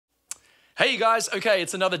Hey you guys, okay,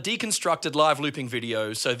 it's another deconstructed live looping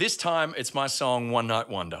video. So this time it's my song One Night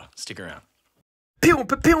Wonder. Stick around. Pew,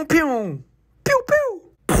 pew, pew, pew, pew, pew.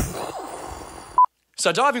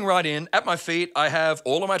 So diving right in, at my feet I have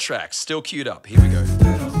all of my tracks still queued up. Here we go.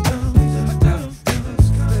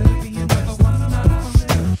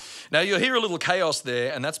 Now you'll hear a little chaos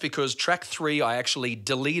there, and that's because track 3 I actually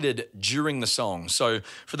deleted during the song. So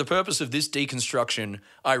for the purpose of this deconstruction,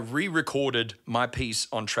 I re-recorded my piece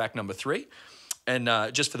on track number 3, and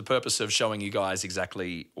just for the purpose of showing you guys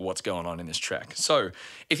exactly what's going on in this track. So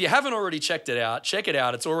if you haven't already checked it out, check it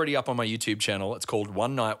out. It's already up on my YouTube channel. It's called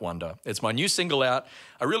One Night Wonder. It's my new single out.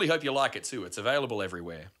 I really hope you like it too. It's available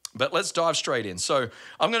everywhere. But let's dive straight in. So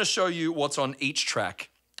I'm going to show you what's on each track,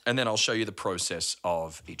 and then I'll show you the process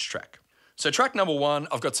of each track. So track number 1,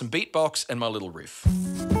 I've got some beatbox and my little riff.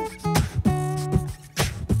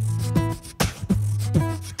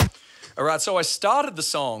 All right, so I started the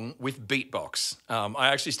song with beatbox. I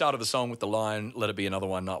actually started the song with the line, "Let it be another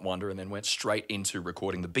one night wonder," and then went straight into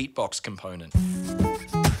recording the beatbox component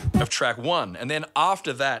of track 1. And then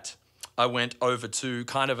after that, I went over to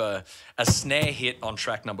kind of a snare hit on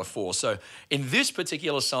track number 4. So in this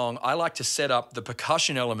particular song, I like to set up the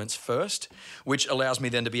percussion elements first, which allows me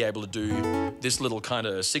then to be able to do this little kind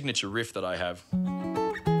of signature riff that I have.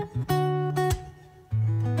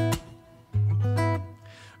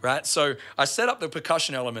 Right, so I set up the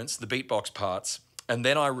percussion elements, the beatbox parts, and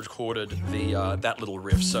then I recorded the that little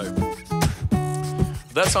riff. So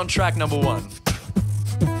that's on track number 1.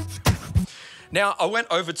 Now, I went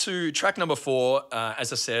over to track number 4.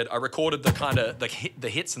 As I said, I recorded the kind of the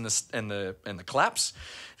hits and the claps,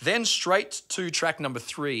 then straight to track number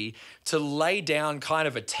 3 to lay down kind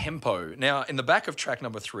of a tempo. Now, in the back of track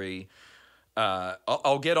number 3,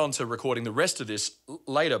 I'll get on to recording the rest of this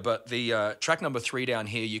later, but the track number 3 down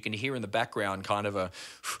here, you can hear in the background kind of a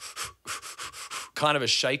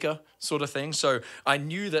shaker sort of thing. So I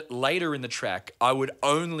knew that later in the track, I would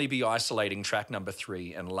only be isolating track number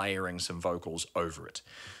 3 and layering some vocals over it.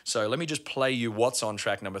 So let me just play you what's on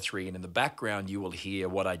track number 3, and in the background, you will hear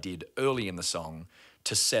what I did early in the song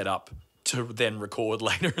to set up to then record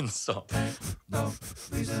later in the song.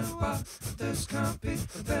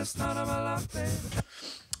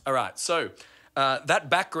 All right, so that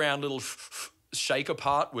background little shaker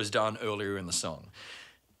part was done earlier in the song.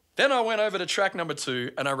 Then I went over to track number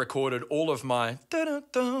 2 and I recorded all of my let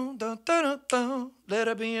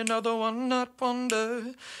it be another one night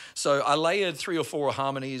wonder. So I layered 3 or 4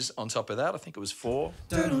 harmonies on top of that. I think it was 4.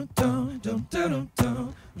 Let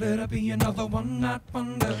it be another one night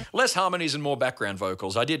wonder. Less harmonies and more background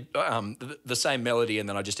vocals. I did the same melody, and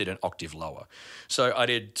then I just did an octave lower. So I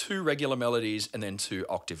did 2 regular melodies and then 2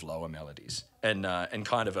 octave lower melodies. And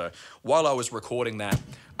kind of while I was recording that,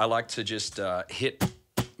 I like to just hit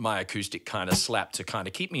my acoustic kind of slap to kind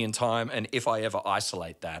of keep me in time, and if I ever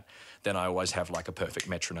isolate that, then I always have like a perfect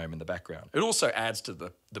metronome in the background. It also adds to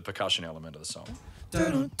the percussion element of the song.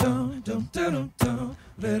 Let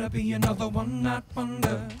it be another one night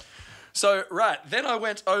wonder. So, right, then I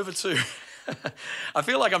went over to, I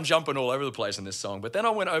feel like I'm jumping all over the place in this song, but then I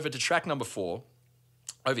went over to track number 4,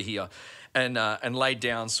 over here, and laid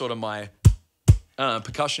down sort of my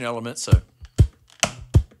percussion element, so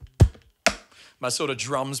my sort of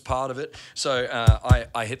drums part of it. So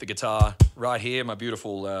I hit the guitar right here. My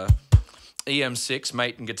beautiful EM6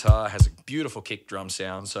 Maton guitar has a beautiful kick drum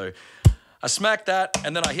sound. So I smacked that,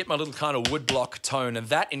 and then I hit my little kind of woodblock tone, and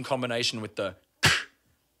that in combination with the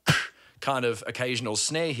kind of occasional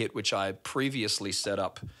snare hit, which I previously set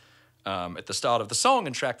up at the start of the song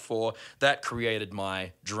in track 4, that created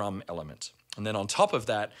my drum element. And then on top of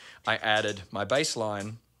that, I added my bass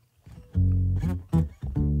line,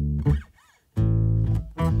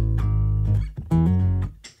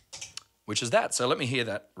 which is that. So let me hear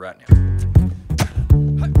that right now.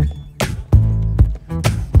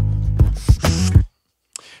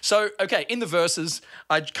 So, okay, in the verses,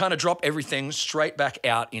 I kind of drop everything straight back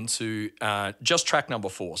out into just track number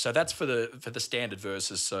 4. So that's for the standard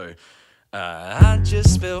verses. So, I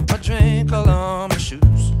just spilled my drink all on my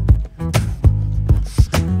shoes.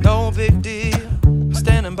 No big deal,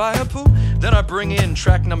 standing by a pool. Then I bring in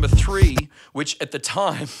track number 3, which at the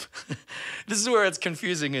time, this is where it's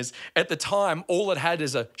confusing, is at the time, all it had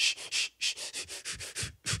is a shh, shh, shh, shh.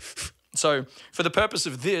 So for the purpose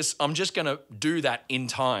of this, I'm just gonna do that in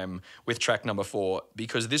time with track number 4,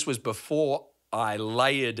 because this was before I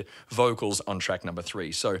layered vocals on track number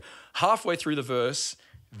 3. So halfway through the verse,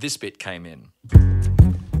 this bit came in.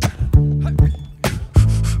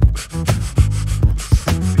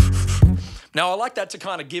 Now, I like that to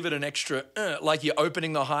kind of give it an extra, like you're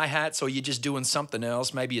opening the hi-hats or you're just doing something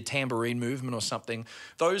else, maybe a tambourine movement or something.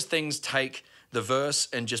 Those things take the verse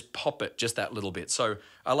and just pop it just that little bit. So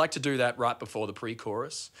I like to do that right before the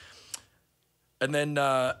pre-chorus. And then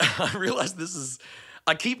I realized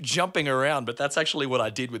I keep jumping around, but that's actually what I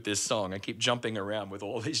did with this song. I keep jumping around with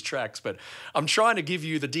all these tracks, but I'm trying to give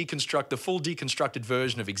you the full deconstructed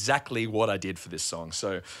version of exactly what I did for this song.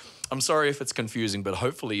 So I'm sorry if it's confusing, but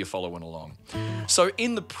hopefully you're following along. So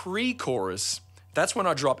in the pre-chorus, that's when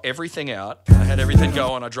I drop everything out. I had everything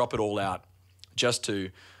going, I drop it all out just to,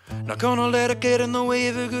 not gonna let it get in the way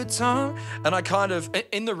of a good time. And I kind of,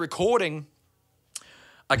 in the recording,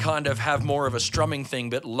 I kind of have more of a strumming thing,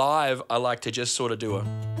 but live, I like to just sort of do a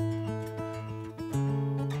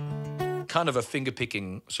kind of a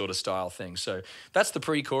finger-picking sort of style thing. So that's the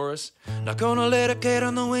pre-chorus. Not gonna let it get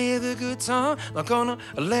in the way of a good time. Not gonna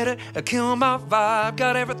let it kill my vibe.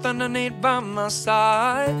 Got everything I need by my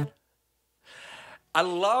side. I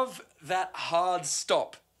love that hard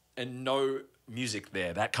stop and no music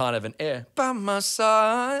there. That kind of an air by my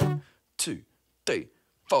side. 2, 3,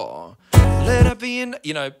 4. Let it be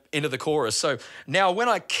into the chorus. So now when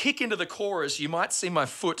I kick into the chorus, you might see my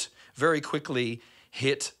foot very quickly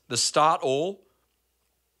hit the start all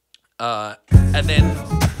and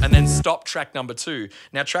then stop track number 2.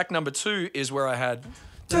 Now track number 2 is where I had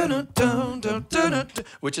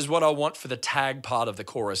which is what I want for the tag part of the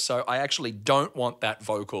chorus. So I actually don't want that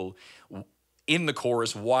vocal in the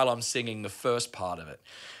chorus while I'm singing the first part of it.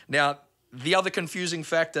 Now, the other confusing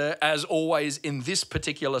factor, as always in this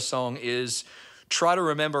particular song, is try to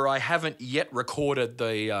remember I haven't yet recorded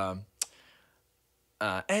the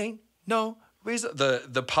ain't no reason,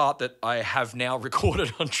 the part that I have now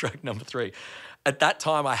recorded on track number 3. At that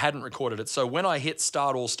time, I hadn't recorded it. So when I hit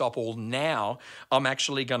start all, stop all now, I'm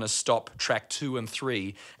actually going to stop track 2 and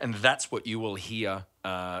 3, and that's what you will hear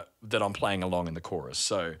that I'm playing along in the chorus.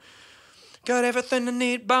 So, got everything I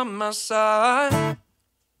need by my side.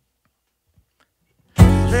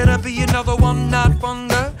 Let it be another one-night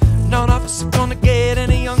wonder. None of us are gonna get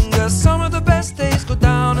any younger. Some of the best days go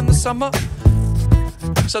down in the summer.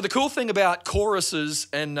 So the cool thing about choruses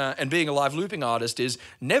and being a live looping artist is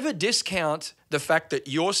never discount the fact that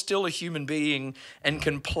you're still a human being and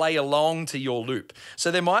can play along to your loop. So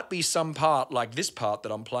there might be some part, like this part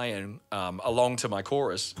that I'm playing along to my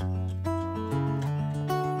chorus.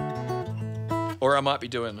 Or I might be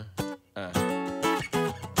doing...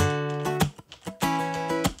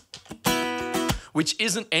 which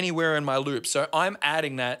isn't anywhere in my loop. So I'm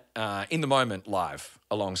adding that in the moment live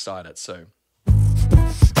alongside it. So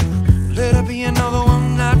let it be another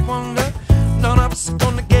one-night wonder. None of us are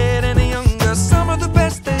gonna get any younger. Some of the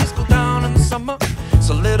best days go down in the summer.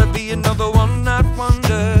 So let it be another one-night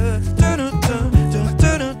wonder.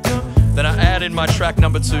 Then I add in my track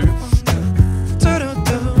number 2.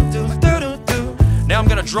 Now I'm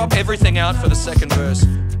gonna drop everything out for the second verse.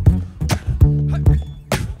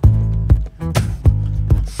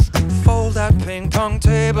 Fold that ping pong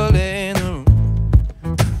table in the room.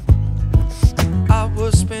 I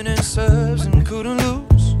was spinning serves and couldn't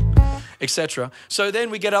lose, etc. So then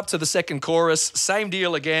we get up to the second chorus, same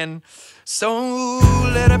deal again. So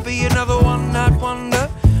let it be another one-night wonder.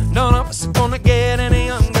 None of us are gonna get any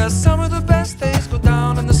younger. Some of the best days go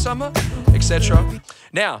down in the summer, etc.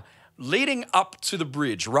 Now, leading up to the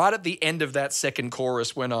bridge, right at the end of that second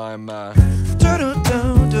chorus when I'm...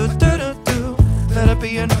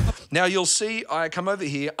 Now you'll see I come over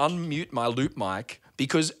here, unmute my loop mic,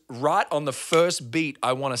 because right on the first beat,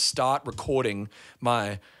 I want to start recording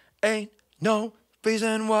my ain't no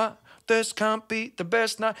reason why this can't be the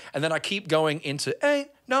best night. And then I keep going into ain't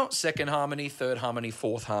no second harmony, third harmony,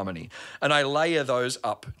 fourth harmony. And I layer those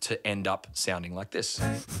up to end up sounding like this.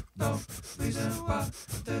 Ain't no reason why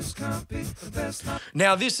this can't be the best night.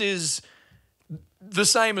 Now this is the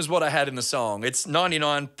same as what I had in the song. It's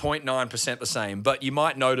 99.9% the same, but you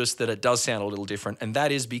might notice that it does sound a little different, and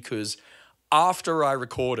that is because after I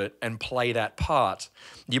record it and play that part,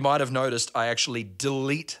 you might have noticed I actually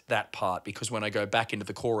delete that part because when I go back into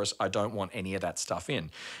the chorus, I don't want any of that stuff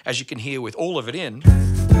in. As you can hear with all of it in,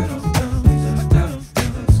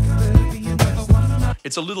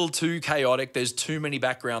 it's a little too chaotic. There's too many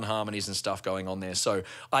background harmonies and stuff going on there. So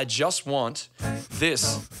I just want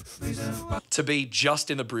this to be just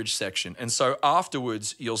in the bridge section. And so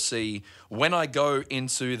afterwards, you'll see when I go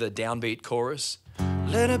into the downbeat chorus,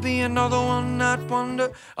 let it be another one-night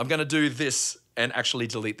wonder, I'm going to do this and actually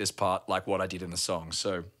delete this part like what I did in the song.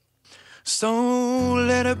 So So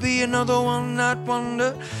let it be another one-night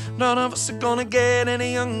wonder. None of us are gonna get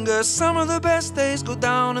any younger. Some of the best days go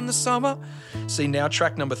down in the summer. See, now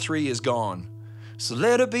track number 3 is gone. So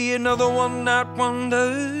let it be another one-night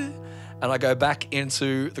wonder. And I go back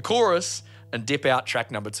into the chorus and dip out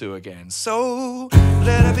track number 2 again. So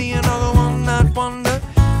let it be another one-night wonder.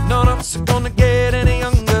 None of us are gonna get any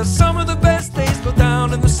younger. Some of the best days go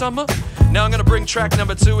down in the summer. Now I'm gonna bring track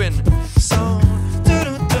number 2 in. So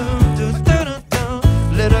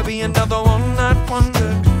let it be another one-night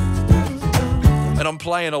wonder. And I'm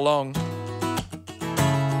playing along.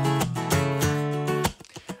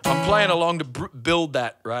 I'm playing along to build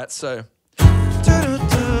that, right? So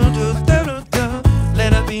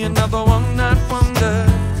let it be another one-night wonder.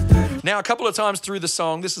 Now, a couple of times through the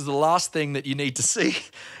song, this is the last thing that you need to see,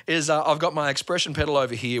 is I've got my expression pedal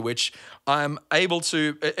over here, which I'm able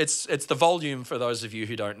to, it's the volume, for those of you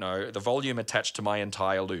who don't know, the volume attached to my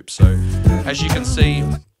entire loop. So as you can see,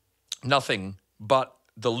 nothing, but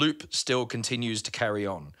the loop still continues to carry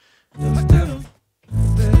on.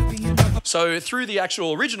 So through the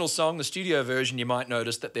actual original song, the studio version, you might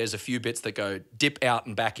notice that there's a few bits that go dip out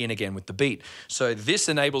and back in again with the beat. So this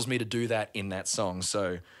enables me to do that in that song.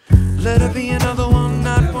 So let it be another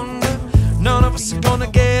one-night wonder. None of us are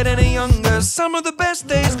gonna get any younger. Some of the best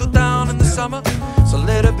days go down in the summer. So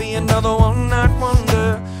let it be another one-night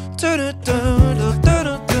wonder. Let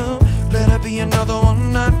it be another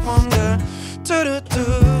one-night wonder.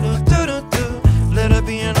 Let it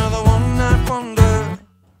be another one-night wonder.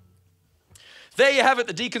 There you have it,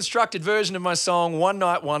 the deconstructed version of my song, One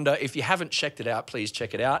Night Wonder. If you haven't checked it out, please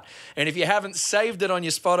check it out. And if you haven't saved it on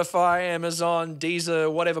your Spotify, Amazon,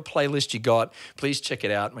 Deezer, whatever playlist you got, please check it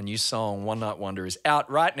out. My new song, One Night Wonder, is out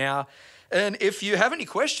right now. And if you have any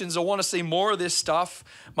questions or want to see more of this stuff,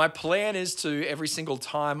 my plan is to, every single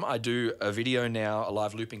time I do a video now, a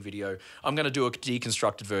live looping video, I'm going to do a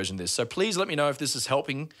deconstructed version of this. So please let me know if this is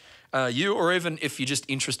helping you, or even if you're just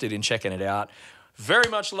interested in checking it out. Very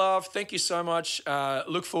much love. Thank you so much.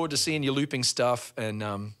 Look forward to seeing your looping stuff.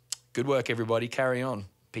 And good work, everybody. Carry on.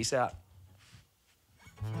 Peace out.